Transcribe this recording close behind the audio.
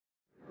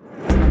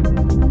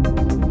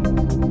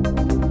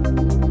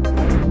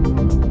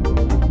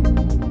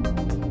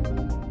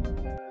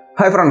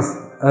Hi friends,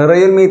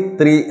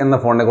 Realme3 എന്ന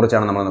ഫോണിനെ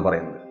കുറിച്ചാണ് നമ്മൾ ഇന്ന്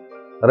പറയുന്നത്.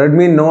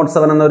 Redmi Note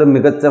 7 എന്ന ഒരു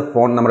മികച്ച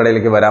ഫോൺ നമ്മുടെ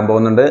ഇടയിലേക്ക് വരാൻ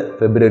പോകുന്നുണ്ട്.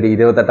 ഫെബ്രുവരി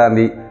 28-ാം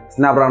തീയതി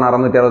Snapdragon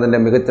 660ന്റെ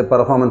മികച്ച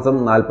പെർഫോമൻസും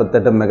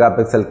 48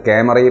 മെഗാപിക്സൽ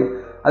ക്യാമറയും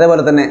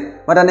അതേപോലെ തന്നെ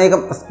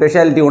മറ്റനേകം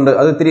സ്പെഷ്യാലിറ്റി ഉണ്ട്.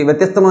 അത് ഇത്തിരി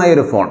വ്യത്യസ്തമായ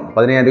ഒരു ഫോൺ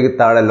 10000 രൂപയ്ക്ക്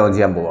താഴെ ലോഞ്ച്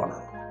ചെയ്യാൻ പോവുകയാണ്.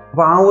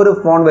 അപ്പോൾ ആ ഒരു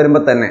ഫോൺ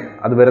വരുമ്പോൾ തന്നെ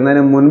അത്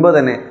വരുന്നതിന് മുൻപ്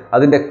തന്നെ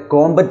അതിൻ്റെ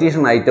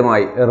കോമ്പറ്റീഷൻ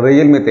ഐറ്റമായി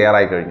Realme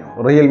തയ്യാറായി കഴിഞ്ഞു.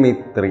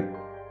 Realme3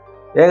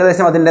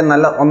 ഏകദേശം അതിൻ്റെ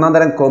നല്ല ഒന്നാം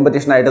തരം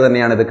കോമ്പറ്റീഷൻ ആയിട്ട്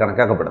തന്നെയാണ് ഇത്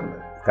കണക്കാക്കപ്പെടുന്നത്.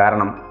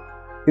 കാരണം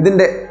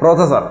ഇതിൻ്റെ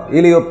പ്രോസസ്സർ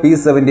Helio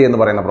P70 എന്ന്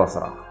പറയുന്ന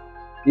പ്രോസസ്സറാണ്.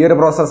 ഈ ഒരു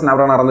പ്രോസസ്സർ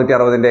Snapdragon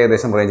 660ന്റെ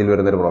ഏകദേശം റേഞ്ചിൽ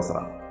വരുന്നൊരു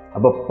പ്രോസസ്സറാണ്.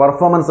 അപ്പോൾ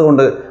പെർഫോമൻസ്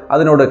കൊണ്ട്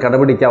അതിനോട്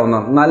കടപിടിക്കാവുന്ന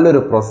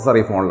നല്ലൊരു പ്രോസസ്സർ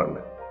ഈ ഫോണിലുണ്ട്.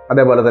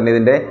 അതേപോലെ തന്നെ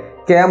ഇതിൻ്റെ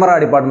ക്യാമറ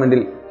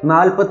ഡിപ്പാർട്ട്മെൻറ്റിൽ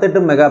 48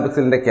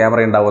 മെഗാപിക്സലിൻ്റെ ക്യാമറ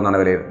ഉണ്ടാവുമെന്നാണ്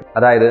വിലയിരുന്നത്.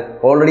 അതായത്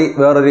ഓൾറെഡി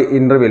വേറൊരു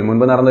ഇൻ്റർവ്യൂവിൽ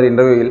മുൻപ് നടന്നൊരു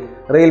ഇൻ്റർവ്യൂവിൽ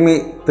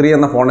Realme3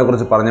 എന്ന ഫോണിനെ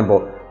കുറിച്ച് പറഞ്ഞപ്പോൾ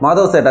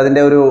മാധവ് സേട്ട്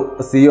അതിൻ്റെ ഒരു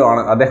CEO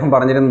ആണ്. അദ്ദേഹം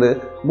പറഞ്ഞിരുന്നത്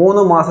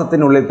 3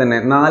 മാസത്തിനുള്ളിൽ തന്നെ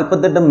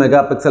 48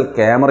 മെഗാപിക്സൽ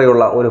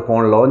ക്യാമറയുള്ള ഒരു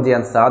ഫോൺ ലോഞ്ച്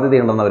ചെയ്യാൻ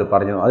സാധ്യതയുണ്ടെന്ന് അവർ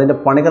പറഞ്ഞു. അതിൻ്റെ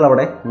പണികൾ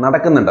അവിടെ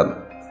നടക്കുന്നുണ്ടെന്ന്.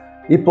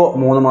 ഇപ്പോൾ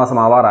 3 മാസം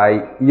ആവാറായി.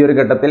 ഈ ഒരു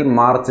ഘട്ടത്തിൽ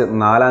മാർച്ച്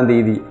 4-ാം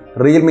തീയതി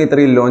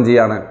Realme3 ലോഞ്ച്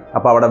ചെയ്യാണ്.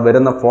 അപ്പോൾ അവിടെ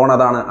വരുന്ന ഫോൺ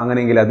അതാണ്.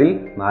 അങ്ങനെയെങ്കിൽ അതിൽ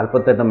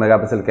 48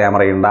 മെഗാപിക്സൽ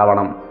ക്യാമറ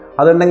ഉണ്ടാവണം.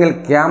 അതുണ്ടെങ്കിൽ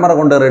ക്യാമറ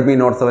കൊണ്ട് Redmi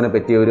Note 7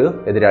 പറ്റിയ ഒരു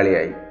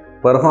എതിരാളിയായി.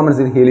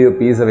 പെർഫോമൻസിൽ Helio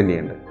P70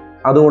 ഉണ്ട്.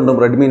 അതുകൊണ്ടും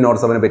Redmi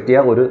Note 7 പറ്റിയ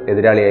ഒരു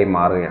എതിരാളിയായി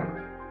മാറുകയാണ്.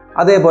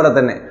 അതേപോലെ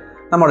തന്നെ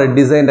നമ്മുടെ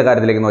ഡിസൈനിൻ്റെ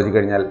കാര്യത്തിലേക്ക്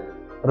നോക്കിക്കഴിഞ്ഞാൽ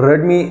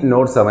Redmi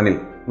Note 7-ൽ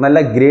നല്ല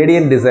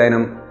ഗ്രേഡിയൻ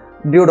ഡിസൈനും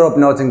ഡ്യൂ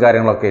ഡ്രോപ്പ് നോച്ചും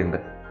കാര്യങ്ങളൊക്കെ ഉണ്ട്.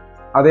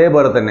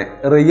 അതേപോലെ തന്നെ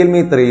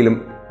Realme3-ലും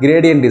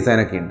ഗ്രേഡിയൻ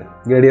ഡിസൈനൊക്കെ ഉണ്ട്.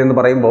 ഗ്രേഡിയൻ എന്ന്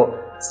പറയുമ്പോൾ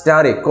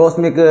സ്റ്റാറി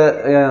കോസ്മിക്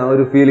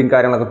ഒരു ഫീലിംഗ്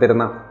കാര്യങ്ങളൊക്കെ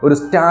തരുന്ന ഒരു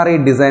സ്റ്റാറി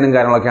ഡിസൈനും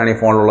കാര്യങ്ങളൊക്കെയാണ് ഈ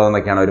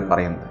ഫോണിലുള്ളതെന്നൊക്കെയാണ് അവർ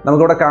പറയുന്നത്.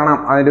 നമുക്കിവിടെ കാണാം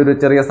അതിൻ്റെ ഒരു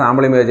ചെറിയ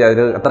സാമ്പിൾ ഇമേജ്.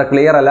 അത് അത്ര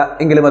ക്ലിയർ അല്ല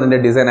എങ്കിലും അതിൻ്റെ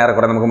ഡിസൈൻ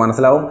ഏറെക്കുറെ നമുക്ക്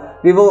മനസ്സിലാവും.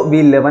 Vivo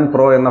V11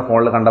 Pro എന്ന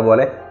ഫോണിൽ കണ്ട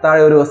പോലെ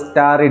താഴെ ഒരു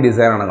സ്റ്റാറി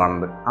ഡിസൈനാണ്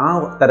കാണുന്നത്. ആ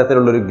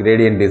തരത്തിലുള്ളൊരു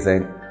ഗ്രേഡിയൻ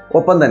ഡിസൈൻ.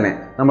 ഒപ്പം തന്നെ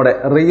നമ്മുടെ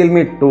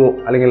Realme 2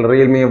 അല്ലെങ്കിൽ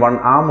Realme 1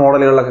 ആ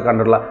മോഡലുകളിലൊക്കെ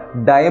കണ്ടിട്ടുള്ള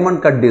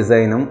ഡയമണ്ട് കട്ട്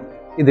ഡിസൈനും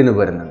ഇതിന്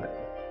വരുന്നുണ്ട്.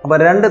 അപ്പോൾ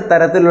 2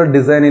 തരത്തിലുള്ള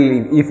ഡിസൈനിൽ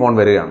ഈ ഫോൺ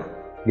വരികയാണ്.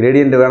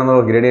 ഗ്രേഡിയൻ്റ്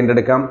വേണമെന്നുള്ളവർ ഗ്രേഡിയൻ്റ്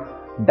എടുക്കാം,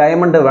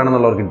 ഡയമണ്ട്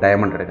വേണമെന്നുള്ളവർക്ക്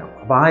ഡയമണ്ട് എടുക്കാം.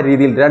 അപ്പോൾ ആ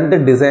രീതിയിൽ 2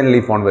 ഡിസൈനിൽ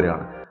ഈ ഫോൺ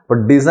വരികയാണ്. അപ്പോൾ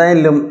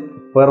ഡിസൈനിലും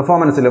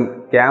പെർഫോമൻസിലും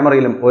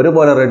ക്യാമറയിലും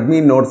ഒരുപോലെ Redmi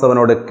Note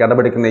 7നോട്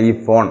കിടപിടിക്കുന്ന ഈ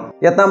ഫോൺ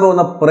എത്താൻ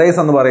പോകുന്ന പ്രൈസ്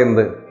എന്ന്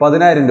പറയുന്നത്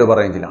 10000 രൂപ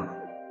റേഞ്ചിലാണ്.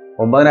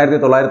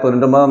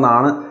 9999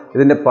 എന്നാണ്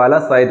ഇതിൻ്റെ പല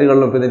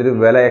സൈറ്റുകളിലും ഇപ്പോൾ ഇതിൻ്റെ ഒരു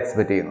വില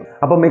എക്സ്പെക്റ്റ് ചെയ്യുന്നത്.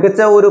 അപ്പോൾ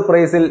മികച്ച ഒരു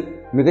പ്രൈസിൽ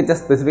മികച്ച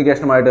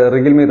സ്പെസിഫിക്കേഷനുമായിട്ട്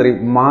Realme3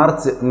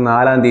 മാർച്ച്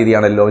 4-ാം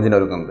തീയതിയാണ് ലോഞ്ചിന്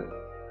ഒരുക്കുന്നത്.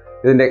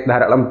 ഇതിൻ്റെ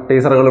ധാരാളം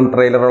ടീസറുകളും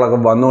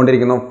ട്രെയിലറുകളൊക്കെ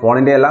വന്നുകൊണ്ടിരിക്കുന്നു.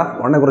 ഫോണിൻ്റെ എല്ലാ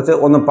ഫോണിനെ കുറിച്ച്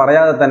ഒന്നും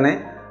പറയാതെ തന്നെ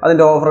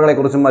അതിൻ്റെ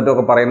ഓഫറുകളെക്കുറിച്ചും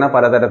മറ്റുമൊക്കെ പറയുന്ന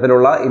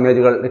പലതരത്തിലുള്ള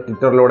ഇമേജുകൾ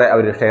ട്വിറ്ററിലൂടെ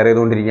അവർ ഷെയർ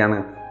ചെയ്തുകൊണ്ടിരിക്കുകയാണ്.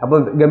 അപ്പോൾ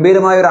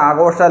ഗംഭീരമായ ഒരു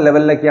ആഘോഷ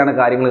ലെവലിലേക്കാണ്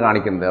കാര്യങ്ങൾ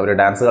കാണിക്കുന്നത്. അവർ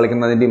ഡാൻസ്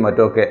കളിക്കുന്നതിൻ്റെയും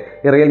മറ്റുമൊക്കെ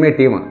ഈ Realme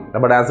ടീം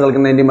അപ്പോൾ ഡാൻസ്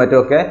കളിക്കുന്നതിൻ്റെയും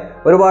മറ്റുമൊക്കെ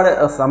ഒരുപാട്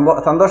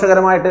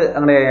സന്തോഷകരമായിട്ട്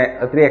അങ്ങനെ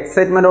ഒത്തിരി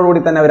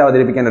എക്സൈറ്റ്മെൻറ്റോടുകൂടി തന്നെ അവർ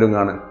അവതരിപ്പിക്കാൻ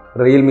ഒരുങ്ങുകയാണ്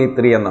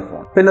Realme3 എന്ന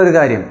ഫോൺ. പിന്നെ ഒരു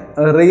കാര്യം,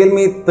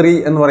 Realme3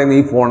 എന്ന് പറയുന്ന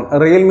ഈ ഫോൺ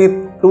Realme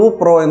 2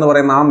 Pro എന്ന്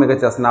പറയുന്ന ആ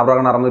മികച്ച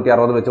Snapdragon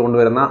 660 വെച്ച്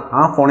കൊണ്ടുവരുന്ന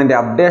ആ ഫോണിൻ്റെ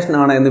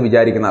അപ്ഡേഷനാണ് എന്ന്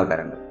വിചാരിക്കുന്ന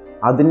ആൾക്കാരുണ്ട്.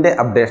 അതിൻ്റെ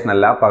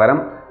അപ്ഡേഷനല്ല, പകരം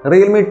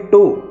Realme 2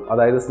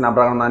 അതായത്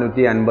Snapdragon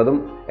 450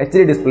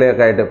 HD ഡിസ്പ്ലേ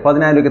ഒക്കെ ആയിട്ട്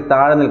 10000 രൂപയ്ക്ക്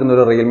താഴെ നിൽക്കുന്ന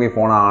ഒരു Realme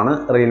ഫോണാണ്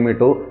Realme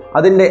 2.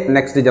 അതിൻ്റെ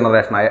നെക്സ്റ്റ്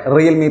ജനറേഷനായ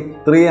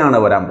Realme3 ആണ്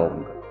വരാൻ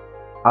പോകുന്നത്.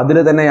 അതിൽ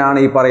തന്നെയാണ്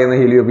ഈ പറയുന്ന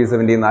Helio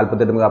P70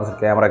 48 മെഗാപിക്സൽ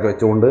ക്യാമറ ഒക്കെ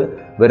വെച്ചുകൊണ്ട്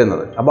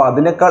വരുന്നത്. അപ്പോൾ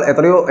അതിനേക്കാൾ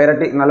എത്രയോ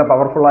ഇരട്ടി നല്ല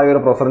പവർഫുള്ളായ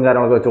ഒരു പ്രോസസ്സറും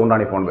കാര്യങ്ങളൊക്കെ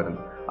വെച്ചുകൊണ്ടാണ് ഈ ഫോൺ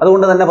വരുന്നത്.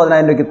 അതുകൊണ്ട് തന്നെ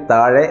 10000 രൂപയ്ക്ക്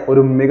താഴെ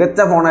ഒരു മികച്ച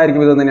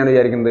ഫോണായിരിക്കും ഇതെന്ന് തന്നെയാണ്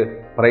വിചാരിക്കുന്നത്.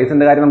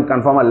 പ്രൈസിൻ്റെ കാര്യം നമുക്ക്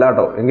കൺഫേം അല്ല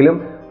കേട്ടോ. എങ്കിലും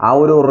ആ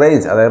ഒരു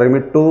റേഞ്ച്, അതായത്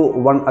Realme 2,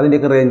 1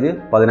 അതിൻ്റെയൊക്കെ റേഞ്ച്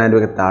 10000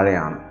 രൂപയ്ക്ക്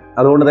താഴെയാണ്.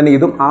 അതുകൊണ്ട് തന്നെ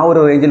ഇതും ആ ഒരു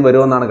റേഞ്ചിൽ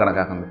വരുമെന്നാണ്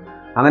കണക്കാക്കുന്നത്.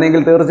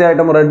 അങ്ങനെയെങ്കിൽ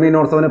തീർച്ചയായിട്ടും Redmi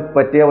Note 7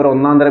 പറ്റിയ ഒരു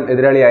ഒന്നാം തരം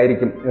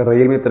എതിരാളിയായിരിക്കും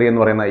Realme3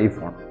 എന്ന് പറയുന്ന ഈ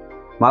ഫോൺ.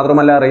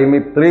 മാത്രമല്ല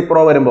Realme3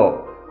 Pro വരുമ്പോൾ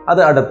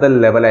അത് അടുത്ത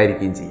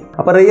ലെവലായിരിക്കുകയും ചെയ്യും.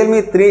 അപ്പോൾ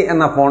Realme3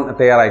 എന്ന ഫോൺ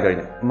തയ്യാറായി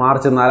കഴിഞ്ഞു.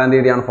 മാർച്ച് 4-ാം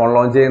തീയതിയാണ് ഫോൺ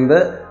ലോഞ്ച് ചെയ്യുന്നത്.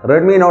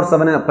 Redmi Note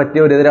 7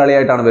 പറ്റിയ ഒരു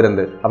എതിരാളിയായിട്ടാണ്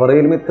വരുന്നത്. അപ്പോൾ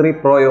Realme3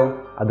 Proയോ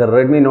അത്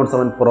Redmi Note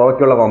 7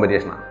 Proയ്ക്കുള്ള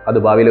കോമ്പറ്റീഷനാണ്. അത്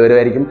ഭാവിയിൽ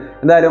വരുമായിരിക്കും.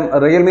 എന്തായാലും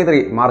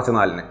Realme3 മാർച്ച്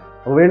 4-ന്.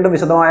 അപ്പോൾ വീണ്ടും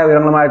വിശദമായ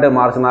വിവരങ്ങളുമായിട്ട്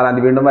മാർച്ച് 4-ാം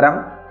തീയതി വീണ്ടും വരാം.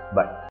 ബൈ.